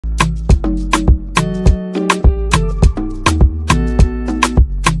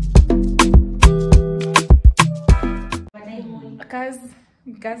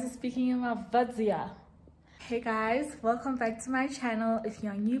guys are speaking in my vadzia. Hey guys, welcome back to my channel. If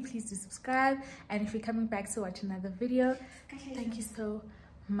you're new, please do subscribe, and if you're coming back to watch another video, thank you so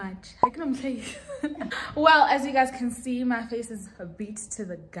much. I can say well, as you guys can see, my face is beat to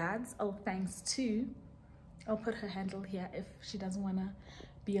the guts, all thanks to, I'll put her handle here if she doesn't want to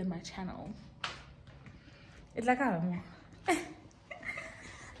be on my channel. It's like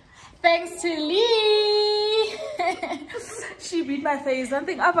thanks to Lee. She beat my face. One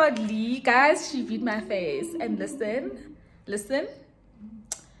thing about Lee, guys, she beat my face. And listen,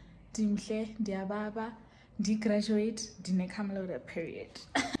 dimhle diababa di graduate di nekamloda period.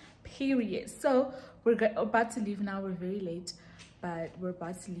 So we're about to leave now. We're very late, but we're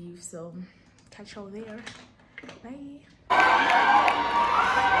about to leave, so catch y'all there. Bye.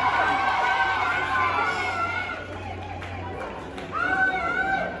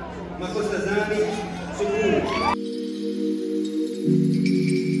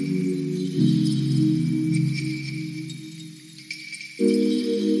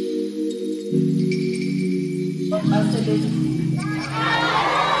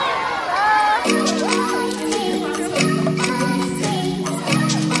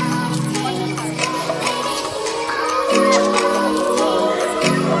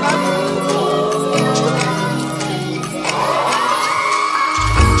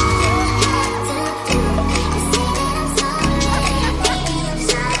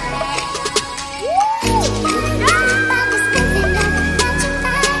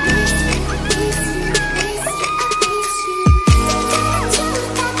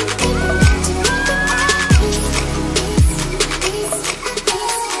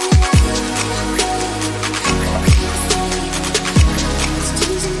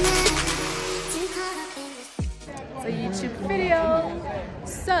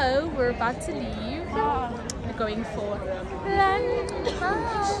 About to leave. We're going for lunch.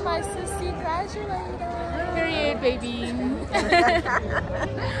 Oh, my sissy graduated. Period, baby.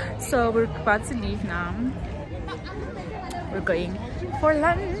 So we're about to leave now. We're going for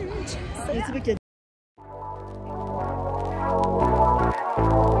lunch.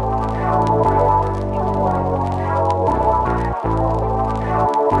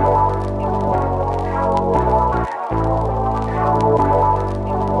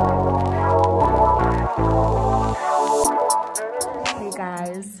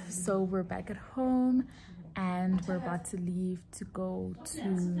 So we're back at home and we're about to leave to go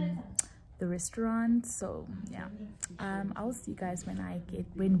to the restaurant. So yeah, I'll see you guys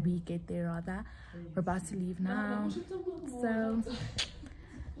when we get there rather. We're about to leave now, so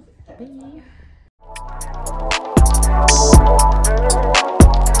bye.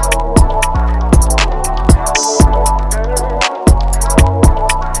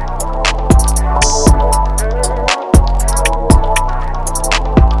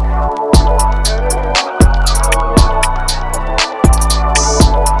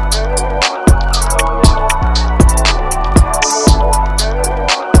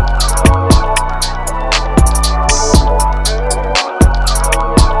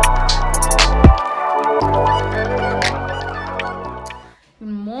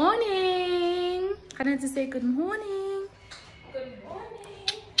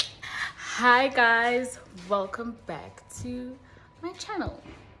 Hi guys, welcome back to my channel.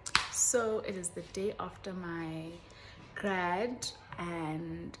 So it is the day after my grad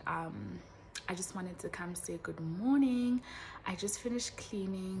and I just wanted to come say good morning. I just finished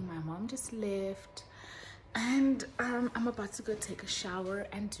cleaning, my mom just left, and I'm about to go take a shower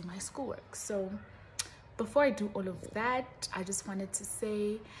and do my schoolwork. So before I do all of that, I just wanted to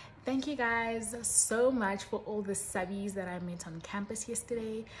say thank you guys so much for all the subbies that I met on campus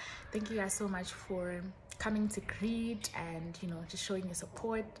yesterday. Thank you guys so much for coming to Grad and, you know, just showing your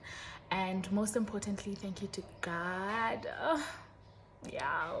support. And most importantly, thank you to God. Oh,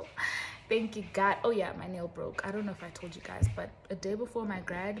 yeah, thank you God. Oh yeah, my nail broke. I don't know if I told you guys, but a day before my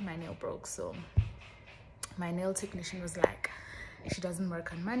grad, my nail broke. So my nail technician was like, she doesn't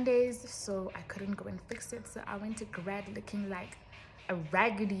work on Mondays, so I couldn't go and fix it. So I went to Grad looking like a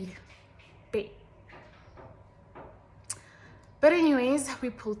raggedy babe. But anyways,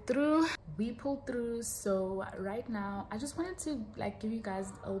 we pulled through. So right now I just wanted to like give you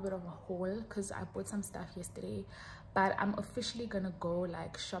guys a little bit of a haul because I bought some stuff yesterday, but I'm officially gonna go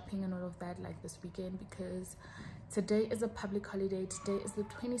like shopping and all of that like this weekend because today is a public holiday. Today is the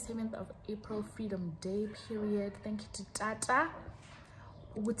 27th of April, Freedom Day period. Thank you to Tata.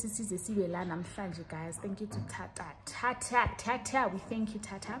 Guys, thank you to Tata. We thank you,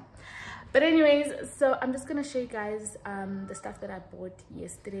 Tata. But anyways, so I'm just gonna show you guys the stuff that I bought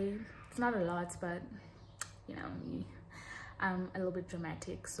yesterday. It's not a lot, but you know, I'm a little bit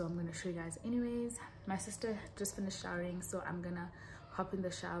dramatic, so I'm gonna show you guys anyways. My sister just finished showering, so I'm gonna hop in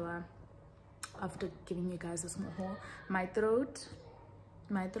the shower after giving you guys a small haul. My throat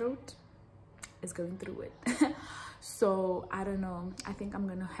is going through it. So I don't know, I think I'm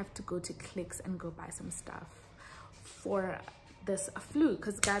gonna have to go to Clicks and go buy some stuff for this flu,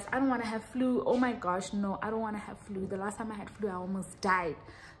 because guys, I don't want to have flu. Oh my gosh, no, I don't want to have flu. The last time I had flu, I almost died,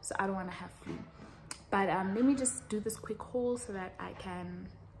 so I don't want to have flu. But let me just do this quick haul so that I can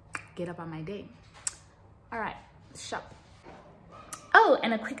get up on my day. All right, shop. Oh,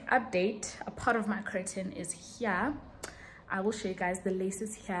 and a quick update, a part of my curtain is here. I will show you guys the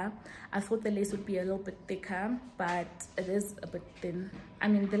laces here. I thought the lace would be a little bit thicker, but it is a bit thin. I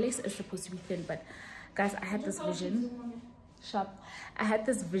mean, the lace is supposed to be thin, but guys, I had this vision. I had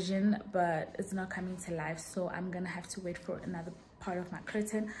this vision, but it's not coming to life, so I'm gonna have to wait for another part of my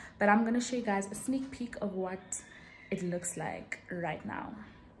curtain. But I'm gonna show you guys a sneak peek of what it looks like right now.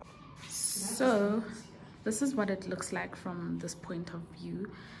 So this is what it looks like from this point of view.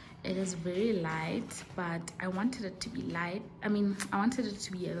 It is very light, but I wanted it to be light. I mean, I wanted it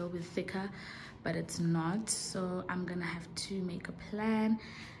to be a little bit thicker, but it's not. So I'm gonna have to make a plan.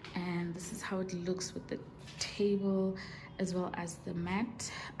 And this is how it looks with the table as well as the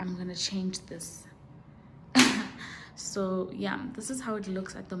mat. I'm gonna change this. So yeah, this is how it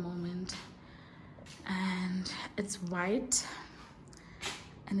looks at the moment. And it's white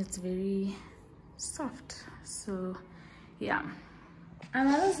and it's very soft. So yeah. I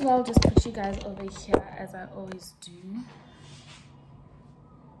might as well just put you guys over here as I always do.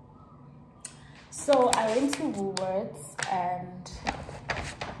 So I went to Woolworths, and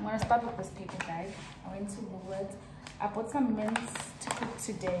I'm gonna start with this paper bag. I went to Woolworths. I bought some mints to cook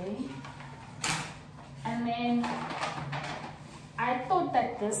today. And then I thought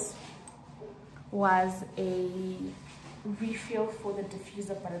that this was a refill for the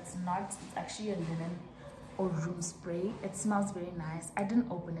diffuser, but it's not. It's actually a linen or room spray. It smells very nice. I didn't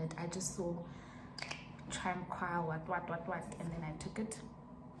open it. I just saw tranquil what, and then I took it.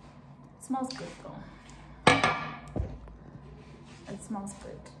 It smells good though. It smells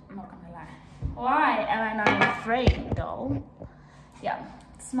good, I'm not gonna lie. Why am I not afraid though? Yeah,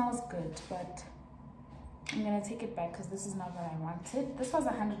 it smells good, but I'm gonna take it back because this is not what I wanted. This was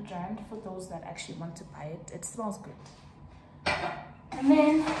 100 rand for those that actually want to buy it. It smells good. And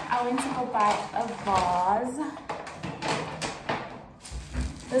then I went to go buy a vase.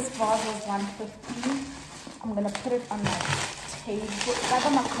 This vase was 150. I'm gonna put it on my table. It's like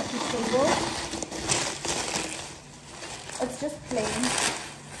on my coffee table. It's just plain.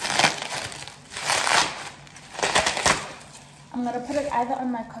 I'm gonna put it either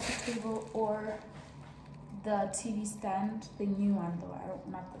on my coffee table or the TV stand, the new one though.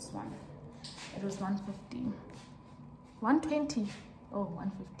 Not this one. It was 150. 120. Oh,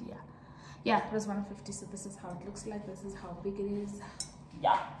 150, yeah. Yeah, it was 150, so this is how it looks like. This is how big it is.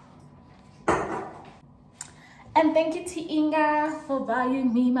 Yeah. And thank you to Inga for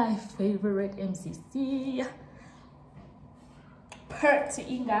buying me my favorite MCC. Per to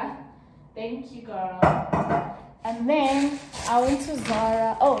Inga. Thank you, girl. And then I went to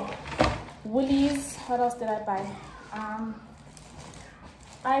Zara. Oh, Woolies. What else did I buy?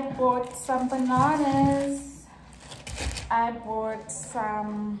 I bought some bananas. I bought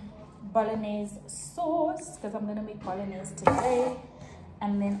some bolognese sauce because I'm gonna make bolognese today.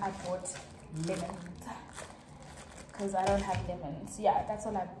 And then I bought lemons because I don't have lemons. Yeah, that's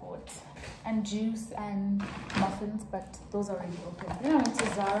all I bought. And juice and muffins, but those are already open. Then I went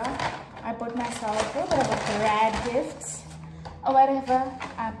to Zara. I bought myself a little bit of a grad gift or whatever.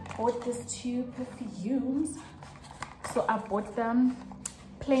 I bought these 2 perfumes. So I bought them.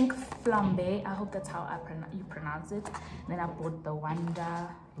 Pink Flambe, I hope that's how you pronounce it. And then I bought the Wonder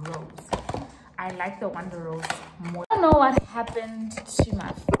Rose. I like the Wonder Rose more. I don't know what happened to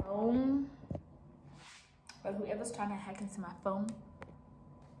my phone, but whoever's trying to hack into my phone,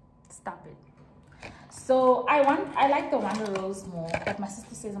 stop it. So I like the Wonder Rose more, but my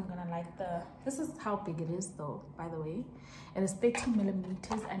sister says I'm gonna like this is how big it is though, by the way. It is 30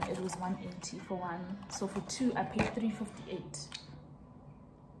 millimeters and it was 180 for one. So for 2, I paid 358.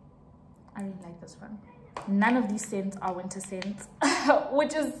 I really like this one. None of these scents are winter scents,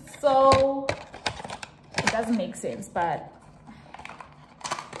 which is so, it doesn't make sense, but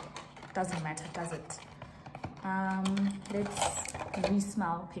it doesn't matter, does it? Let's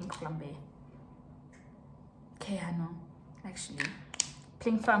re-smell Pink Flambe. Okay, I know, actually.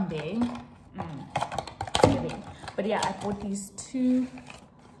 Pink Flambe. But yeah, I bought these 2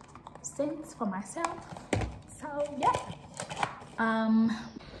 scents for myself. So yeah.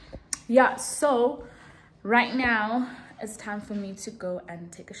 Yeah, so right now it's time for me to go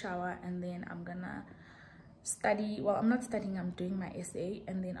and take a shower, and then I'm gonna study. Well, I'm not studying, I'm doing my essay,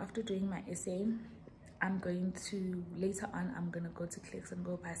 and then after doing my essay, I'm going to, later on, I'm gonna go to Clicks and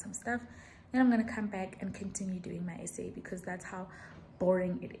go buy some stuff. Then I'm gonna come back and continue doing my essay, because that's how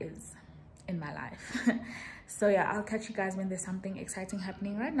boring it is in my life. So yeah, I'll catch you guys when there's something exciting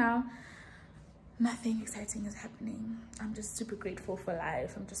happening. Right now, nothing exciting is happening. I'm just super grateful for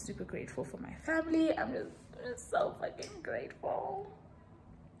life. I'm just super grateful for my family. I'm just so fucking grateful,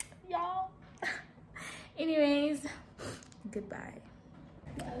 y'all. Anyways, goodbye.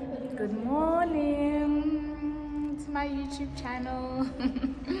 Good morning to my YouTube channel.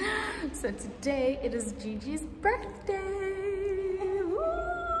 So today it is Gigi's birthday. Woo!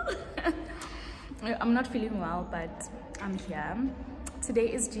 I'm not feeling well, but I'm here.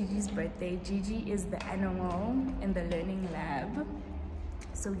 Today is Gigi's birthday. Gigi is the animal in the learning lab.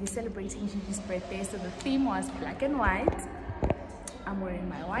 So we're celebrating Gigi's birthday. So the theme was black and white. I'm wearing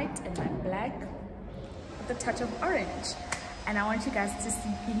my white and my black with a touch of orange. And I want you guys to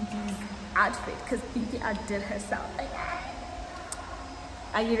see Pinky's outfit, because Pinky outdid herself.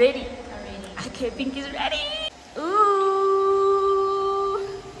 Are you ready? I'm ready. Okay, Pinky's ready. Ooh,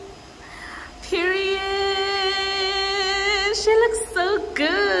 period. She looks so good.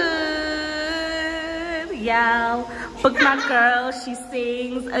 Yeah, book my girl. She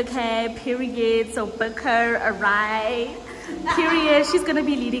sings. Okay, period. So book her, alright. Period. She's gonna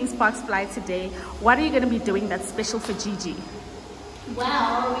be leading Sparks Fly today. What are you gonna be doing that's special for Gigi?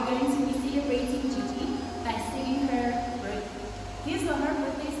 Well, we're going to be celebrating Gigi by singing her birthday song.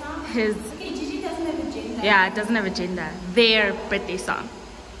 Okay, Gigi doesn't have a gender. Yeah, it doesn't have a gender. Their birthday song.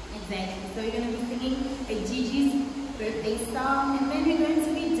 Exactly. So we're going to be singing a Gigi's birthday song, and then we're going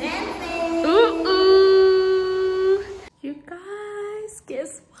to be dancing. Ooh, ooh. You guys,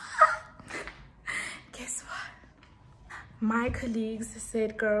 guess what? Guess what? My colleagues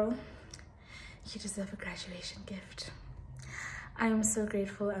said, girl, you deserve a graduation gift. I am so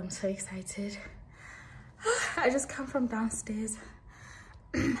grateful. I'm so excited. I just come from downstairs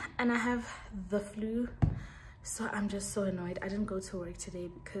and I have the flu, so I'm just so annoyed. I didn't go to work today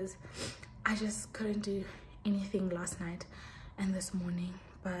because I just couldn't do anything last night and this morning,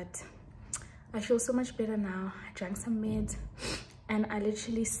 but I feel so much better now. I drank some meds and I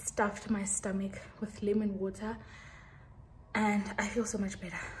literally stuffed my stomach with lemon water, and I feel so much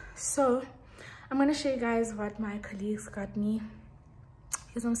better. So I'm gonna show you guys what my colleagues got me,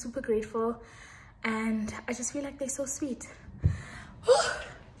 because I'm super grateful and I just feel like they're so sweet.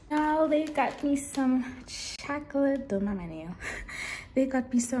 Now they got me some chocolate. Don't mind my nail. They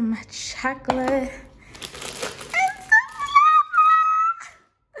got me some chocolate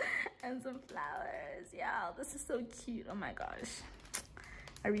and some flowers. Yeah, this is so cute. Oh my gosh,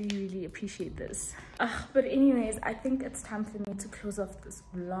 I really appreciate this. But anyways, I think it's time for me to close off this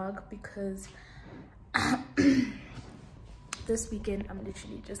vlog, because this weekend I'm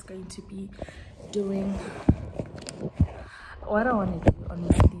literally just going to be doing what I want to do.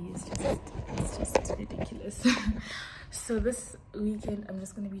 Honestly, it's just ridiculous. So this weekend I'm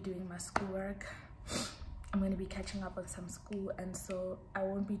just going to be doing my schoolwork. I'm going to be catching up on some school, and so I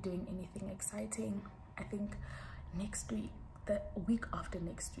won't be doing anything exciting. I think next week, the week after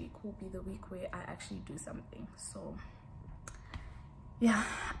next week, will be the week where I actually do something. So yeah,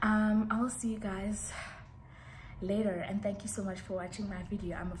 I will see you guys later, and thank you so much for watching my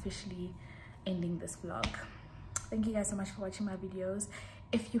video. I'm officially ending this vlog. Thank you guys so much for watching my videos.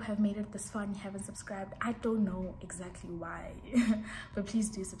 If you have made it this far and you haven't subscribed, I don't know exactly why, but please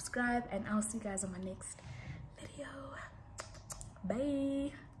do subscribe, and I'll see you guys on my next video.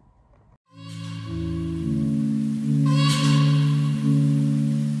 Bye.